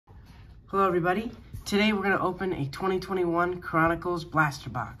Hello everybody. Today we're going to open a 2021 Chronicles blaster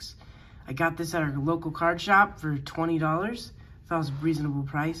box. I got this at our local card shop for $20. Thought it was a reasonable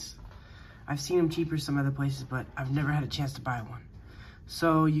price. I've seen them cheaper some other places, but I've never had a chance to buy one.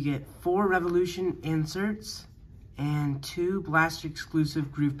 So you get 4 Revolution inserts and 2 blaster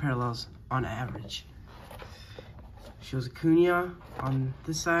exclusive groove parallels on average. Shows Acuna on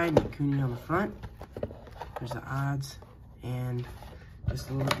this side and Acuna on the front. There's the odds and just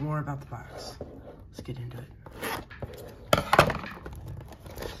a little bit more about the box. Let's get into it.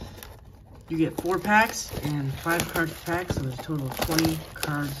 You get 4 packs and 5 card packs, so there's a total of 20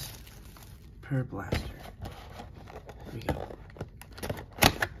 cards per blaster. Here we go.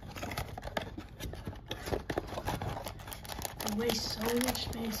 I waste so much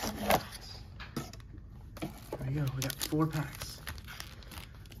space in the box. There we go. We got 4 packs.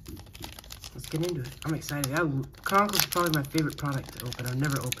 Let's get into it. I'm excited. Chronicles is probably my favorite product to open. I've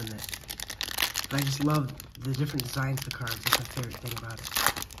never opened it. But I just love the different designs of the cards. That's my favorite thing about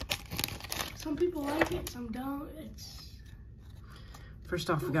it. Some people like it, some don't. First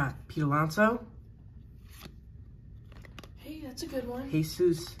off, we got Pete Alonso. Hey, that's a good one.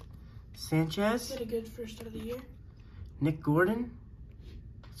 Jesus Sanchez. Get a good first start of the year. Nick Gordon.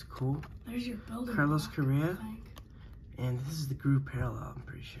 That's cool. There's your building Carlos block, Correa. And this is the groove parallel, I'm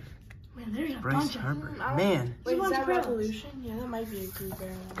pretty sure. Man, there's a Bryce bunch Harper. of them. Man. Wait, is that Revolution? Yeah, that might be a group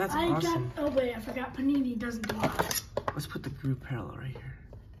barrel. That's awesome. Oh wait, I forgot Panini doesn't do that. Let's put the groove parallel right here.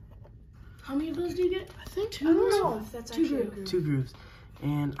 How many of those do you get? I think 2. I don't know if that's 2 actually a grooves. group. 2 grooves.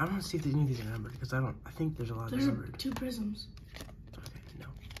 And I don't see if any of these are numbered because I think there's a lot There's numbered. 2 prisms. Okay, no.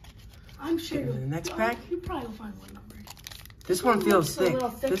 I'm sure. Get into the next pack. You probably will find one numbered. This one feels thick.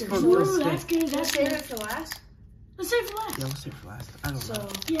 This one feels Ooh, that's thick. good. Let's That's save good. it for last. Let's save it for last. Yeah, we'll save it for last. I don't know. So,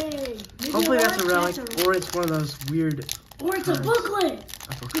 Yay. Maybe Hopefully that's a relic, that's or it's one of those weird or it's a cards. booklet.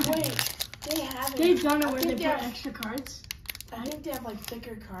 A booklet. wait, they have. They've done it I where they think put they have- extra cards. I think they have like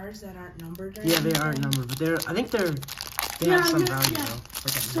thicker cards that aren't numbered. Or Yeah, they anything. aren't numbered, but I think they Yeah, have some yeah, value yeah. though.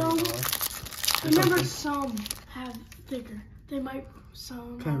 Like So, $1 remember something. some have thicker. They might,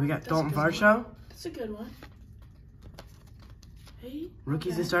 some. Okay, we got That's a Dalton good one. Varsho. That's a good one. Hey.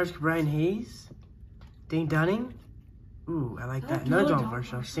 Rookies okay. and Stars, Brian Hayes. Dane Dunning. Ooh, I like that. Oh, Another good Dalton Dalton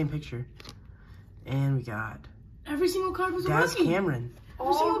Varsho, Varsho. same picture. And we got Every single card was a Daz rookie. Cameron.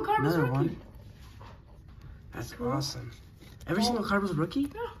 Every single card was a Another rookie. one. That's cool. awesome. Every single card was a rookie?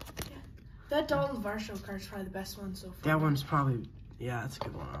 Yeah. That Dalton Varsho card's probably the best one so far. That one's probably, yeah, that's a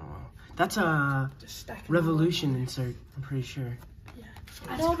good one. I don't know. That's a Just stacking them Revolution insert, I'm pretty sure.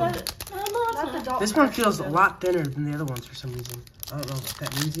 I No, know that- that. No, up. Not the not. Dalton This one Varsho, feels a though. lot thinner than the other ones for some reason. I don't know if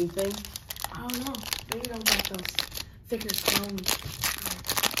that means anything. I don't know. Maybe you don't got those thicker stones.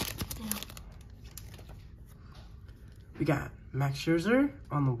 Yeah. We got Max Scherzer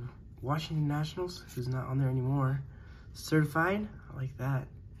on the Washington Nationals, who's not on there anymore. Certified, I like that.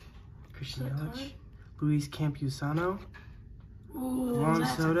 Christian That Yelich, card? Luis Campusano, Ooh, Juan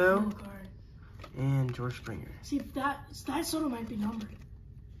that's a Soto. cool card. and George Springer. See, that Soto might be numbered.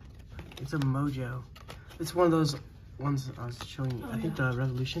 It's a mojo. It's one of those ones I was showing you. Oh, I think yeah. the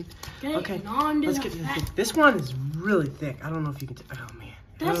Revolution. Okay, on to let's the get to the back. thick. This one is really thick. I don't know if you can. Oh man.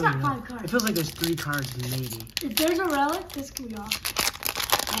 I That's don't not know. 5 cards. It feels like there's 3 cards maybe. If there's a relic, this can be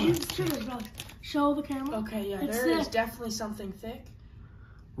off. Oh, I'm sure there's relics. Show the camera. Okay, yeah, It's there is thick. definitely something thick.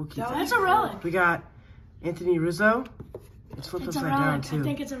 We'll keep That that. That's a relic. We got Anthony Rizzo. It's flipped It's a upside down relic. too. I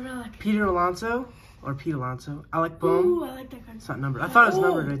think it's a relic. Peter Alonso or Pete Alonso. Alec Bohm. Ooh, I like that card. It's not numbered. I thought it was Oh,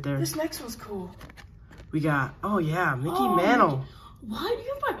 numbered right there. This next one's cool. We got, oh yeah, Mickey Oh, Mantle. What?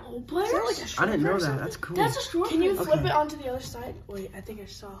 You can find old players? Is that like a I short didn't know person? that. That's cool. That's a short Can you player. flip Okay. it onto the other side? Wait, I think I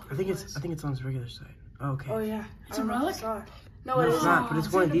saw. I think it's on his regular side. Okay. Oh yeah. It's I don't a know if I relic? saw it. No, No, it it's isn't. not, but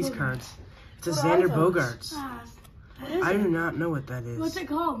it's one of Xander these Bogaerts. cards. It's a What are Xander those? Bogaerts. Ah, What is I it? do not know what that what's is. it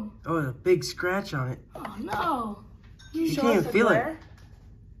called? Oh, a big scratch on it. Oh, no. You You show can't us the feel it. glare?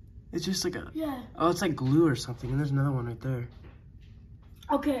 It's just like a, Yeah. oh, it's like glue or something. And there's another one right there.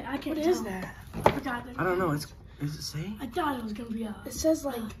 Okay, I can't What tell. is that? I forgot that. I don't know. Does it say? I thought it was going to be a... It says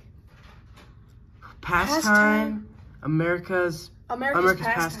like Pastime. America's America's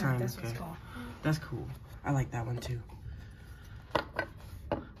Pastime. Pastime. That's what it's Okay. called. That's cool. I like that one too.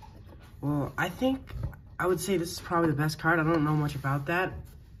 Well, I think I would say this is probably the best card. I don't know much about that.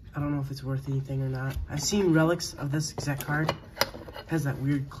 I don't know if it's worth anything or not. I've seen relics of this exact card. It has that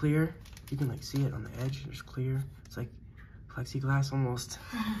weird clear. You can like see it on the edge. There's clear. It's like plexiglass almost.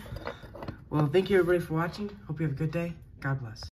 Well, thank you everybody for watching. Hope you have a good day. God bless.